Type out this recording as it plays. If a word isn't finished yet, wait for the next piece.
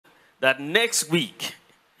that next week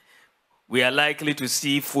we are likely to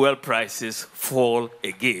see fuel prices fall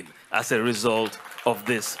again as a result of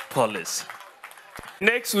this policy.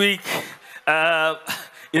 Next week,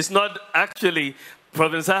 it's not actually,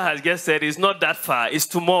 Professor has just said it's not that far, it's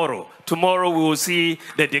tomorrow. Tomorrow we will see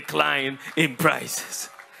the decline in prices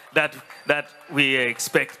that we are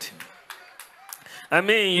expecting. I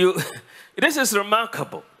mean, this is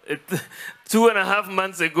remarkable. 2.5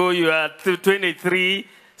 months ago, you were at 23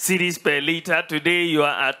 cedis per liter. Today, you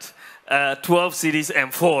are at 12 cedis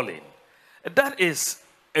and falling. That is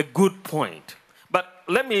a good point. But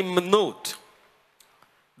let me note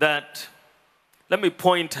that, let me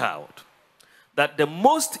point out that the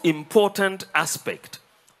most important aspect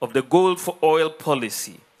of the gold for oil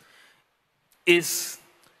policy is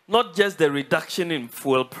not just the reduction in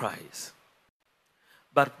fuel price,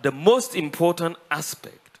 but the most important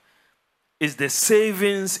aspect is the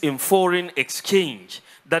savings in foreign exchange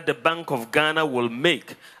that the Bank of Ghana will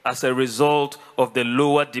make as a result of the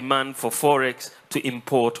lower demand for forex to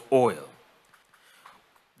import oil.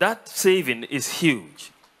 That saving is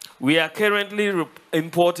huge. We are currently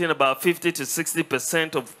importing about 50 to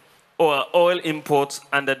 60% of our oil imports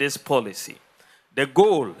under this policy. The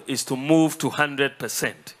goal is to move to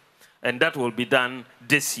 100%, and that will be done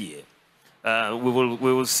this year. We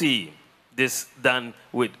will see this done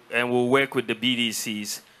with, and we'll work with the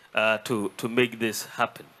BDCs to make this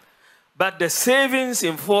happen. But the savings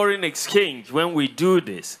in foreign exchange, when we do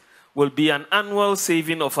this, will be an annual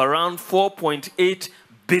saving of around $4.8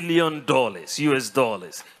 billion US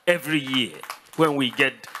dollars every year when we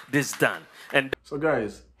get this done. And so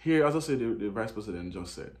guys, here, as I said, the Vice President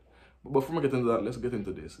just said, but before we get into that, let's get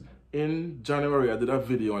into this. In January, I did a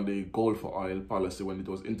video on the gold for oil policy when it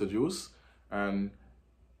was introduced, and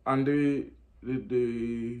the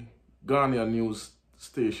Ghanaian news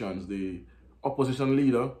stations, the opposition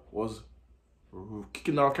leader was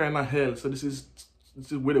kicking all kind of hell. So this is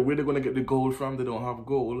where they're going to get the gold from. They don't have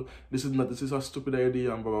gold. This is a stupid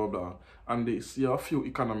idea and blah, blah, blah. And they see a few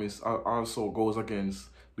economists also goes against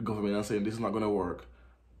the government and saying this is not going to work.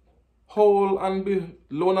 Lo and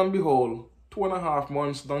behold, 2.5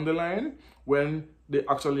 months down the line, when they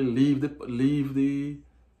actually leave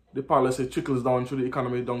the policy trickles down through the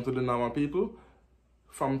economy, down to the normal people,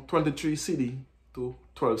 from 23 cedi to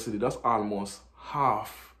 12 cedi. That's almost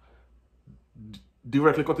half,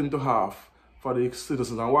 directly cut into half for the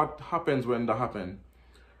citizens. And what happens when that happens?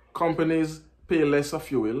 Companies pay less of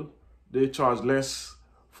fuel, they charge less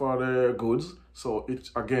for their goods. So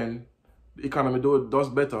again, the economy does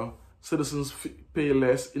better. Citizens pay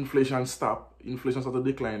less, inflation starts to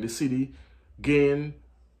decline. The cedi gain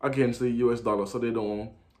against the US dollar, so they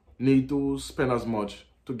don't need to spend as much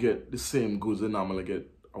to get the same goods they normally get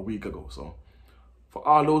a week ago. So for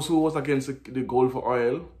all those who was against the gold for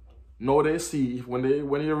oil, now they see if when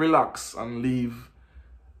you relax and leave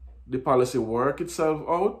the policy work itself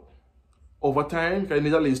out, over time, you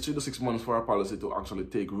need at least 3 to 6 months for a policy to actually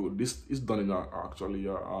take root. This is done in a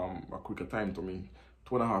quicker time to me,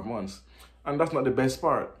 2.5 months. And that's not the best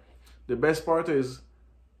part. The best part is,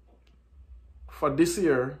 for this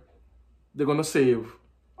year, they're going to save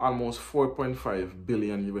almost 4.5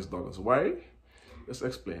 billion US dollars. Why? Let's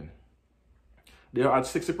explain. They are at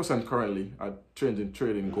 60% currently at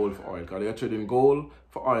trading gold for oil. They are trading gold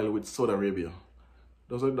for oil with Saudi Arabia.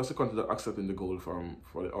 That's the country that accepting the gold for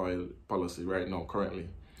the oil policy right now, currently.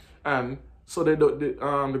 And so the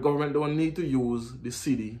government don't need to use the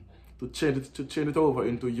cedi to change it over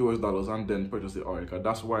into US dollars and then purchase the oil.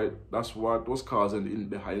 That's what was causing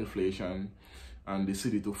the high inflation and the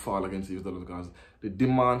cedi to fall against the US dollars, because the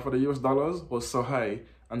demand for the US dollars was so high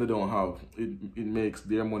and they don't have it makes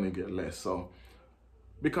their money get less. So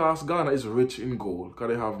because Ghana is rich in gold, because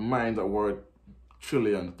they have mines that worth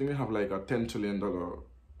trillion. I think they have like a $10 trillion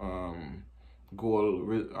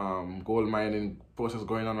gold mining process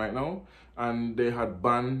going on right now, and they had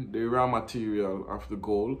banned the raw material of the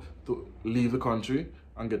gold to leave the country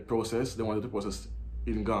and get processed. They wanted to process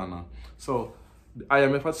in Ghana. So the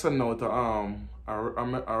IMF had sent out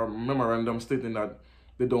a memorandum stating that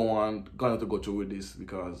they don't want Ghana to go through with this,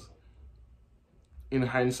 because in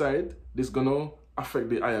hindsight, this is gonna affect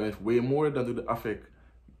the IMF way more than it would affect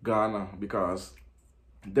Ghana, because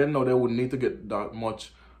then now they would need to get that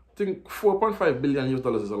much. I think 4.5 billion US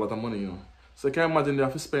dollars is a lot of money, you know. So you can imagine they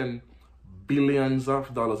have to spend billions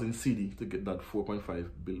of dollars in cedi to get that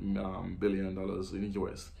 4.5 billion dollars in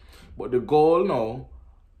US. But the gold now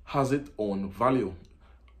has its own value.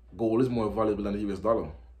 Gold is more valuable than the US dollar.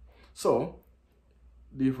 So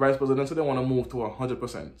the Vice President said they want to move to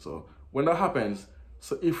 100%. So when that happens,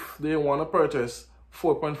 so if they want to purchase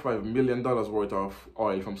 $4.5 million worth of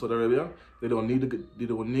oil from Saudi Arabia. They don't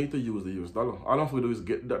need to use the US dollar. All of we do is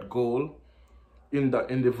get that gold in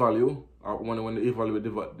the value, when they evaluate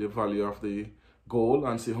the value of the gold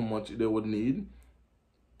and see how much they would need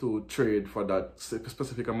to trade for that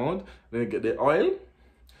specific amount. Then they get the oil.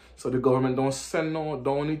 So the government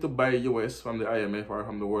don't need to buy US from the IMF or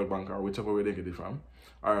from the World Bank or whichever way they get it from.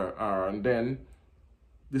 And then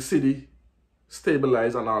the city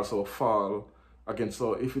stabilize and also fall again.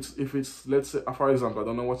 So if it's let's say, for example, I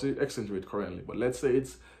don't know what's the exchange rate currently, but let's say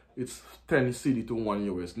it's 10 CD to 1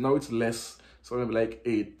 US. Now it's less, so maybe like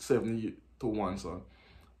 8-7 to 1. So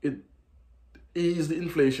it ease the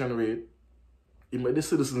inflation rate. It made the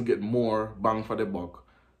citizens get more bang for the buck.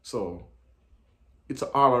 So it's an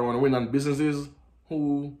all-around win, and businesses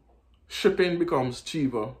who shipping becomes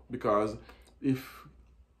cheaper, because if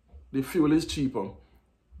the fuel is cheaper,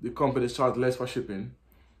 the companies charge less for shipping.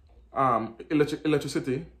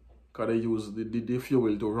 Electricity, because they use the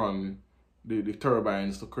fuel to run the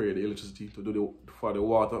turbines to create the electricity, to do for the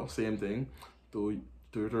water, same thing. To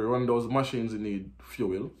run those machines, you need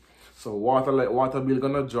fuel. So water bill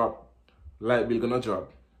gonna drop, light bill gonna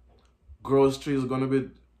drop, groceries gonna be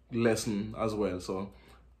lessened as well. So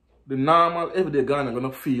the normal everyday Ghana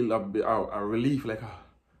gonna feel a relief, like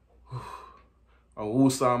a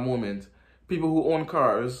wholesome moment. People who own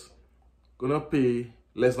cars gonna pay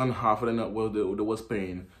less than half of what they was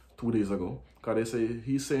paying 2 days ago. Because they say,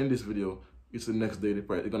 he's saying this video, it's the next day the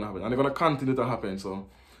price is gonna happen. And it's gonna continue to happen. So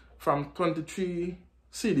from 23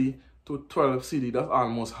 CD to 12 CD, that's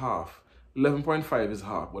almost half. 11.5 is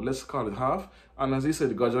half, but let's call it half. And as he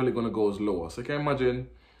said, gradually gonna go lower. So you can imagine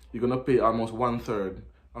you're gonna pay almost 1/3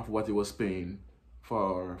 of what he was paying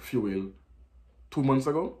for fuel 2 months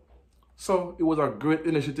ago. So it was a great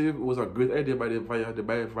initiative. It was a great idea by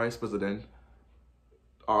the vice president,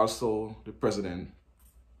 also the president,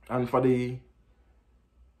 and for the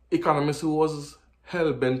economist who was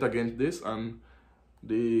hell-bent against this, and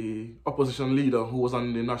the opposition leader who was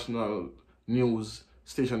on the national news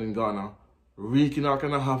station in Ghana, wreaking all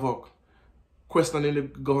kind of havoc, questioning the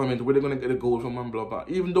government where they're going to get the gold from, and blah blah.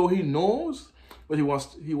 Even though he knows, but he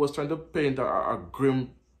was trying to paint a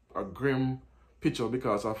grim picture,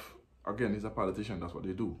 because of, again, he's a politician, that's what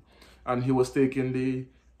they do. And he was taking the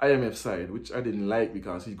IMF side, which I didn't like,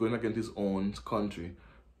 because he's going against his own country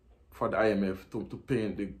for the IMF to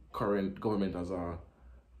paint the current government as a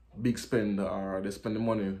big spender, or they spend the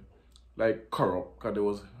money like corrupt, because they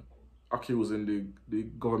was accusing the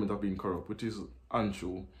government of being corrupt, which is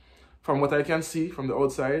untrue. From what I can see from the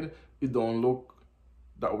outside, it don't look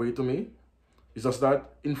that way to me. It's just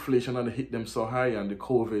that inflation had hit them so high, and the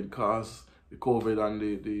COVID caused the COVID and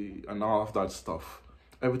and all of that stuff.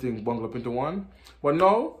 Everything bundled up into one. But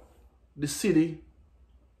now, the city,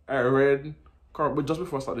 I read, but just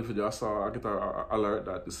before I started the video, I get an alert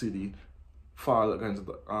that the city fall against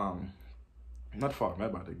the, not fall, my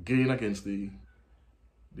bad, gain against the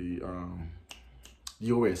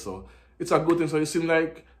US. So it's a good thing. So it seems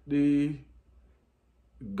like the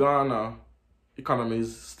Ghana economy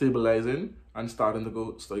is stabilizing and starting to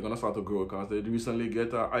go, so they're gonna start to grow, because they recently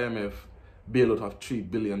get an IMF bailout of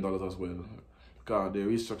 $3 billion as well, because they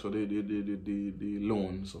restructure the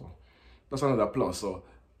loan. So that's another plus. So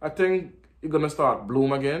I think it's gonna start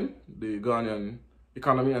bloom again, the Ghanaian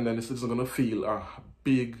economy, and then the citizens are gonna feel a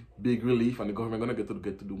big relief, and the government gonna get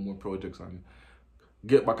to do more projects and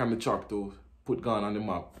get back on the track to put Ghana on the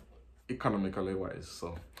map economically wise.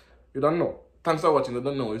 So you don't know. Thanks for watching. You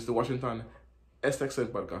don't know, it's the Washington SXN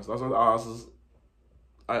podcast. That's what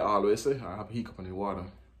I always say. I have a hiccup in the water.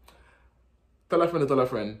 Tell a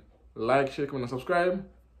friend, like, share, comment, and subscribe.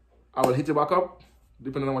 I will hit you back up,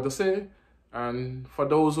 depending on what you say. And for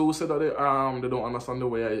those who say that they don't understand the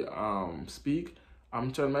way I speak,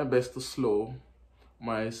 I'm trying my best to slow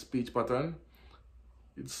my speech pattern.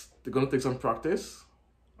 It's gonna take some practice,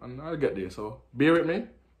 and I'll get there. So bear with me.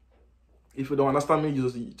 If you don't understand me,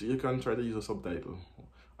 you can try to use a subtitle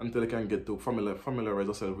until you can get to familiarize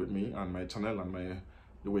yourself with me and my channel and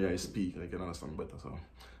the way I speak. I can understand better. So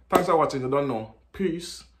thanks for watching. You don't know.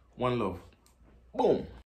 Peace. One love. Boom.